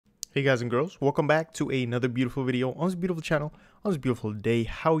Hey guys and girls, welcome back to another beautiful video on this beautiful channel, on this beautiful day.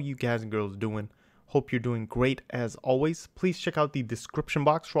 How you guys and girls doing? Hope you're doing great as always. Please check out the description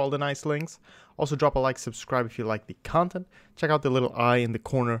box for all the nice links. Also drop a like, subscribe if you like the content. Check out the little eye in the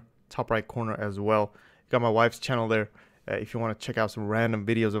corner, top right corner as well. Got my wife's channel there if you want to check out some random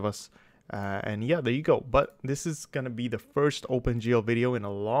videos of us. And yeah, there you go. But this is going to be the first OpenGL video in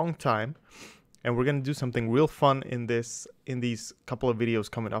a long time. And we're going to do something real fun in these couple of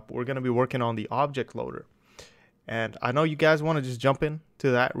videos coming up. We're going to be working on the object loader. And I know you guys want to just jump in to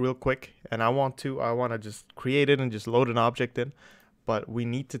that real quick. And I want to just create it and just load an object in. But we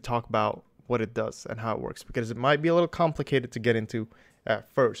need to talk about what it does and how it works, because it might be a little complicated to get into at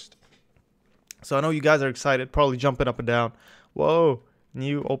first. So I know you guys are excited, probably jumping up and down. Whoa,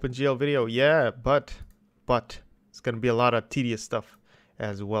 new OpenGL video. Yeah, but it's going to be a lot of tedious stuff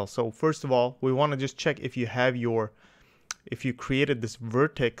as well. So first of all, we want to just check if you created this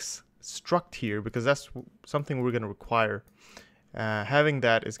vertex struct here, because that's something we're going to require. Having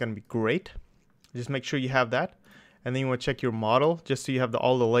that is going to be great. Just make sure you have that, and then you want to check your model just so you have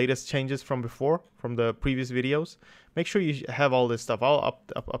all the latest changes from before, from the previous videos. Make sure you have all this stuff. I'll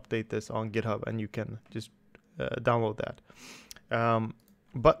update this on GitHub, and you can just download that.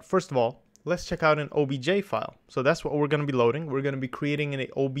 But first of all, let's check out an OBJ file. So that's what we're going to be loading. We're going to be creating an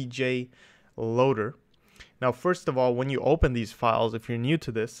OBJ loader. Now, first of all, when you open these files, if you're new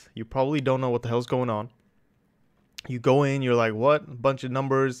to this, you probably don't know what the hell's going on. You go in, you're like, what? A bunch of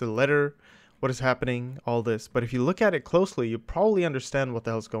numbers, a letter, what is happening, all this. But if you look at it closely, you probably understand what the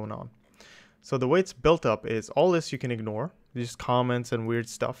hell's going on. So the way it's built up is all this you can ignore, just comments and weird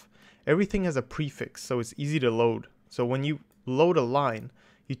stuff. Everything has a prefix, so it's easy to load. So when you load a line,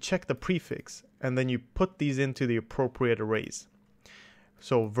 you check the prefix, and then you put these into the appropriate arrays.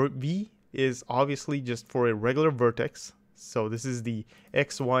 So V is obviously just for a regular vertex. So this is the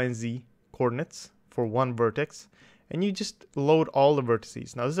X, Y, and Z coordinates for one vertex. And you just load all the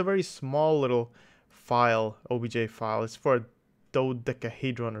vertices. Now this is a very small little file, OBJ file. It's for a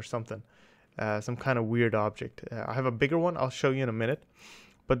dodecahedron or something. Some kind of weird object. I have a bigger one. I'll show you in a minute.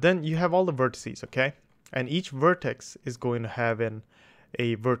 But then you have all the vertices, okay? And each vertex is going to have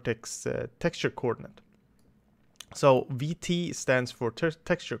a vertex texture coordinate. So VT stands for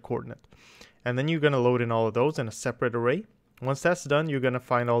texture coordinate. And then you're going to load in all of those in a separate array. Once that's done, you're going to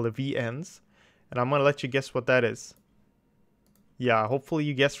find all the VNs. And I'm going to let you guess what that is. Yeah, hopefully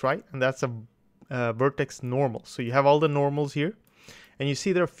you guessed right. And that's a vertex normal. So you have all the normals here. And you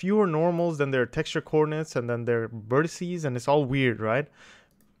see there are fewer normals than there are texture coordinates, and then there are vertices, and it's all weird, right?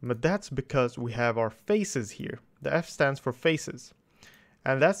 But that's because we have our faces here. The F stands for faces.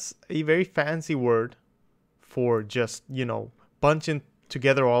 And that's a very fancy word for just, you know, bunching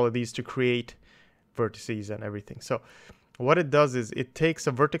together all of these to create vertices and everything. So what it does is it takes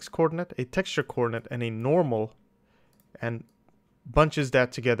a vertex coordinate, a texture coordinate, and a normal, and bunches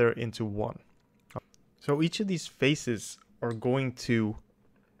that together into one. So each of these faces are going to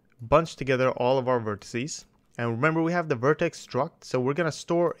bunch together all of our vertices. And remember, we have the vertex struct. So we're going to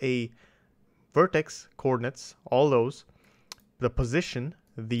store a vertex coordinates, all those, the position,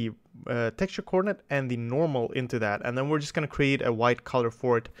 the texture coordinate, and the normal into that. And then we're just going to create a white color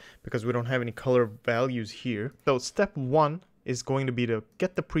for it because we don't have any color values here. So step one is going to be to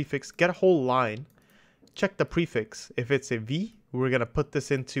get the prefix, get a whole line, check the prefix. If it's a V, we're going to put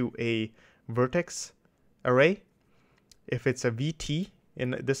this into a vertex array. If it's a VT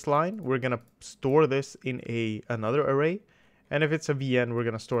in this line, we're going to store this in another array. And if it's a VN, we're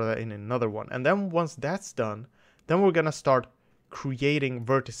going to store that in another one. And then once that's done, then we're going to start creating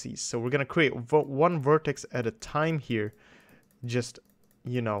vertices. So we're going to create one vertex at a time here, just,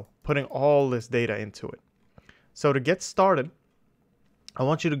 you know, putting all this data into it. So to get started, I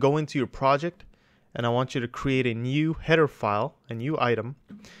want you to go into your project, and I want you to create a new header file, a new item.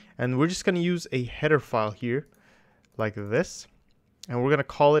 And we're just going to use a header file here like this. And we're going to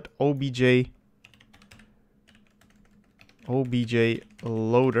call it OBJ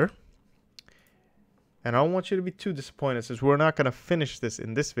loader. And I don't want you to be too disappointed, since we're not going to finish this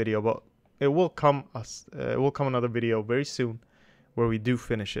in this video, but it will come another video very soon where we do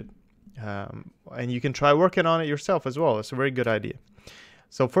finish it. And you can try working on it yourself as well. It's a very good idea.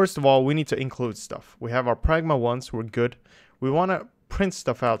 So first of all, we need to include stuff. We have our pragma ones. We're good. We want to print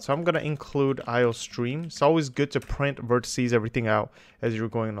stuff out. So I'm going to include IOStream. It's always good to print vertices, everything out as you're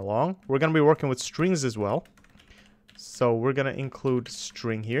going along. We're going to be working with strings as well. So we're going to include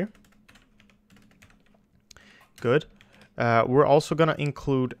string here. Good. We're also going to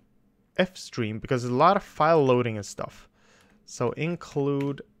include fstream because there's a lot of file loading and stuff. So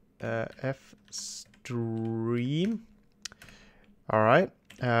include fstream. All right.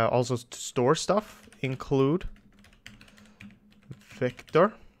 Also to store stuff, include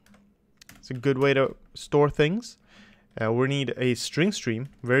vector. It's a good way to store things. We need a string stream,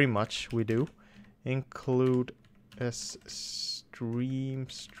 very much we do. Include s stream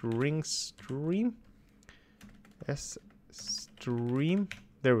string stream s stream.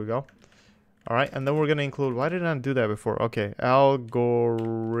 There we go. All right, and then we're gonna include. Why did I not do that before? Okay,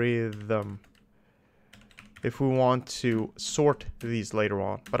 algorithm. If we want to sort these later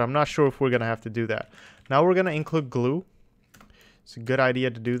on, but I'm not sure if we're gonna have to do that. Now we're gonna include glue. It's a good idea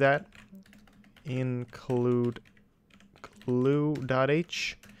to do that. Include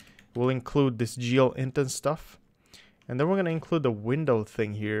glue.h. We'll include this GL int and stuff. And then we're going to include the window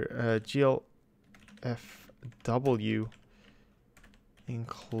thing here. glfw.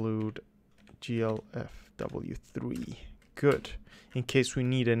 Include glfw3. Good. In case we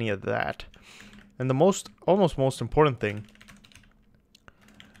need any of that. And the almost most important thing.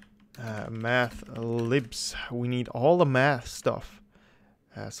 Math libs. We need all the math stuff.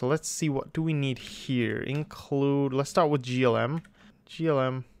 So let's see, what do we need here? Include, let's start with glm.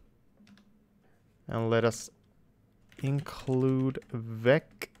 glm. And let us include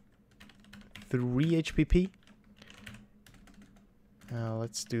vec3hpp.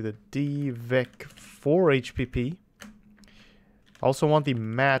 Let's do the dvec4hpp. Also want the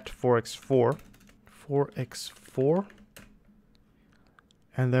mat4x4. 4x4.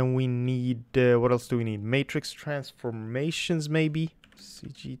 And then we need, what else do we need? Matrix transformations, maybe.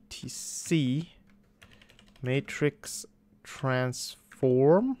 cgtc matrix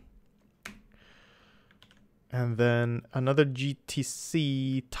transform. And then another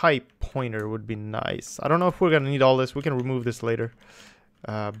GTC type pointer would be nice. I don't know if we're going to need all this. We can remove this later.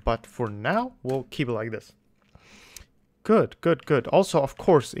 But for now, we'll keep it like this. Good, good, good. Also, of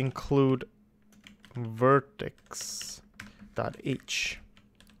course, include vertex.h.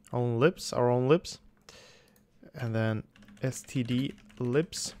 Own libs, our own libs. And then std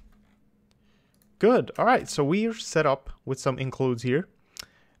libs. Good. All right. So we're set up with some includes here.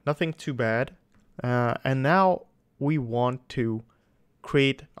 Nothing too bad. And now we want to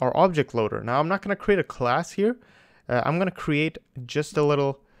create our object loader. Now I'm not going to create a class here. I'm going to create just a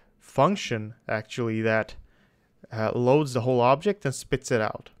little function actually that loads the whole object and spits it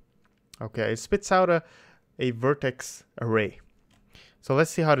out. Okay, it spits out a vertex array. So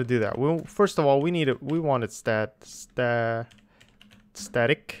let's see how to do that. Well, first of all, we want it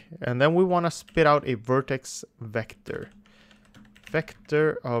static, and then we want to spit out a vertex vector.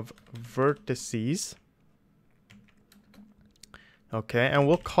 Vector of vertices. Okay, and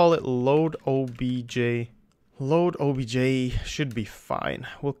we'll call it load OBJ. Load OBJ should be fine.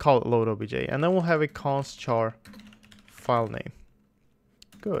 We'll call it load OBJ, and then we'll have a const char file name.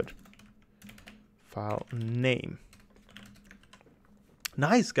 Good. File name.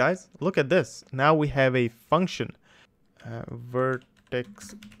 Nice, guys. Look at this. Now we have a function.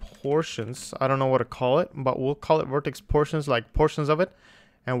 Vertex portions. I don't know what to call it, but we'll call it vertex portions, like portions of it.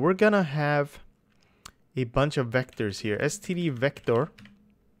 And we're gonna have a bunch of vectors here. Std vector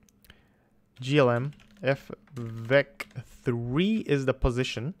glm f vec3 is the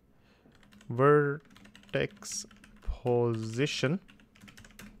position. Vertex position.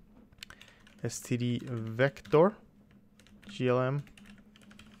 Std vector glm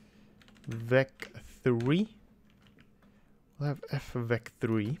vec3. We'll have f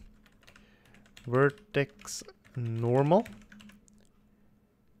vec3. Vertex normal.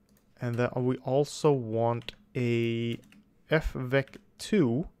 And then we also want a f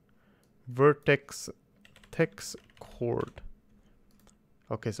vec2 vertex text coord.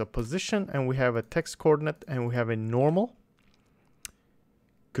 Okay, so position, and we have a text coordinate, and we have a normal.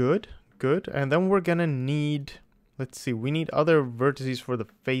 Good, good. And then we're gonna need, let's see, we need other vertices for the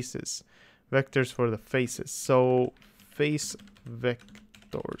faces, vectors for the faces. So face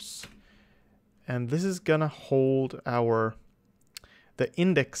vectors, and this is gonna hold the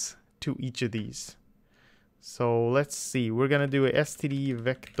index to each of these. So let's see, we're gonna do a std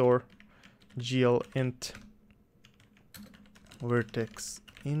vector gl int vertex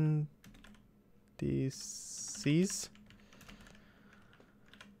indices,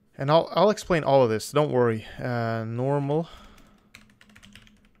 and I'll explain all of this, don't worry. Normal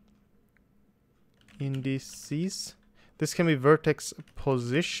indices. This can be vertex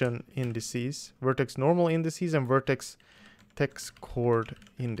position indices, vertex normal indices, and vertex text coord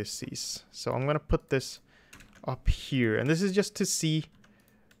indices. So I'm gonna put this up here, and this is just to see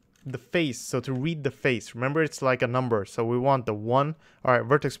the face, so to read the face. Remember, it's like a number, so we want the 1. All right,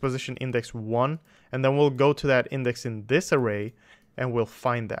 vertex position index 1, and then we'll go to that index in this array and we'll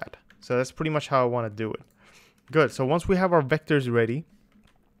find that. So that's pretty much how I want to do it. Good. So once we have our vectors ready,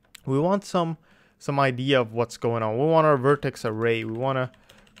 we want some idea of what's going on. We want our vertex array. We want a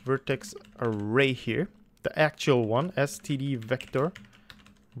vertex array here, the actual one, std vector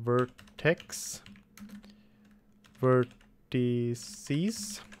vertex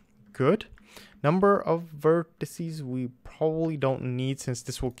vertices. Good. Number of vertices we probably don't need, since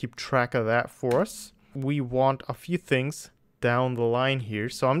this will keep track of that for us. We want a few things down the line here,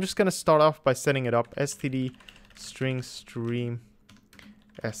 so I'm just going to start off by setting it up. Std string stream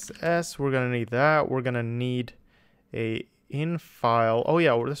ss. We're going to need that. We're going to need a in file. Oh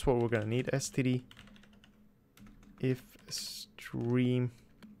yeah, that's what we're going to need. Std if stream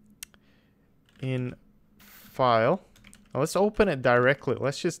in file. Now let's open it directly.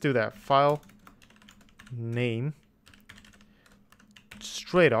 Let's just do that. File name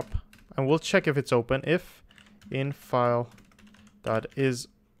straight up, and we'll check if it's open. If in file dot is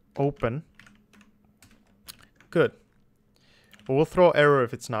open. Good. But we'll throw error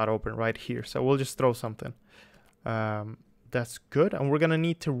if it's not open right here. So we'll just throw something. That's good. And we're gonna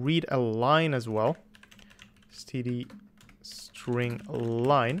need to read a line as well. Std string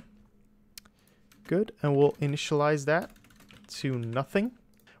line. Good. And we'll initialize that to nothing.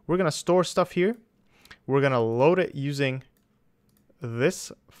 We're gonna store stuff here. We're gonna load it using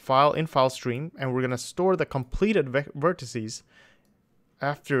this file in file stream, and we're gonna store the completed vertices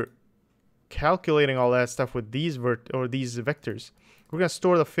after calculating all that stuff with these vectors. We're gonna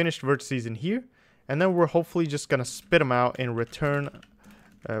store the finished vertices in here, and then we're hopefully just gonna spit them out and return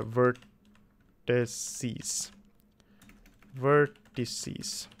vertices. There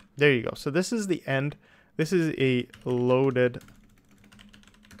you go. So this is the end. This is a loaded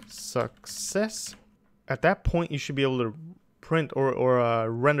success. At that point, you should be able to print or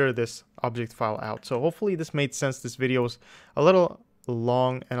render this object file out. So hopefully this made sense. This video was a little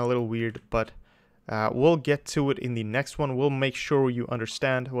long and a little weird, but we'll get to it in the next one. We'll make sure you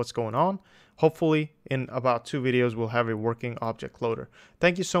understand what's going on. Hopefully in about 2 videos, we'll have a working object loader.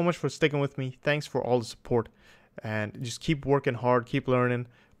 Thank you so much for sticking with me. Thanks for all the support, and just keep working hard, keep learning,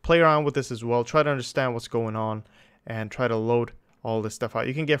 play around with this as well. Try to understand what's going on and try to load all this stuff out.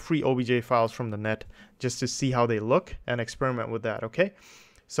 You can get free OBJ files from the net just to see how they look and experiment with that, okay?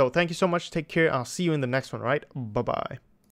 So thank you so much. Take care. I'll see you in the next one, right? Bye-bye.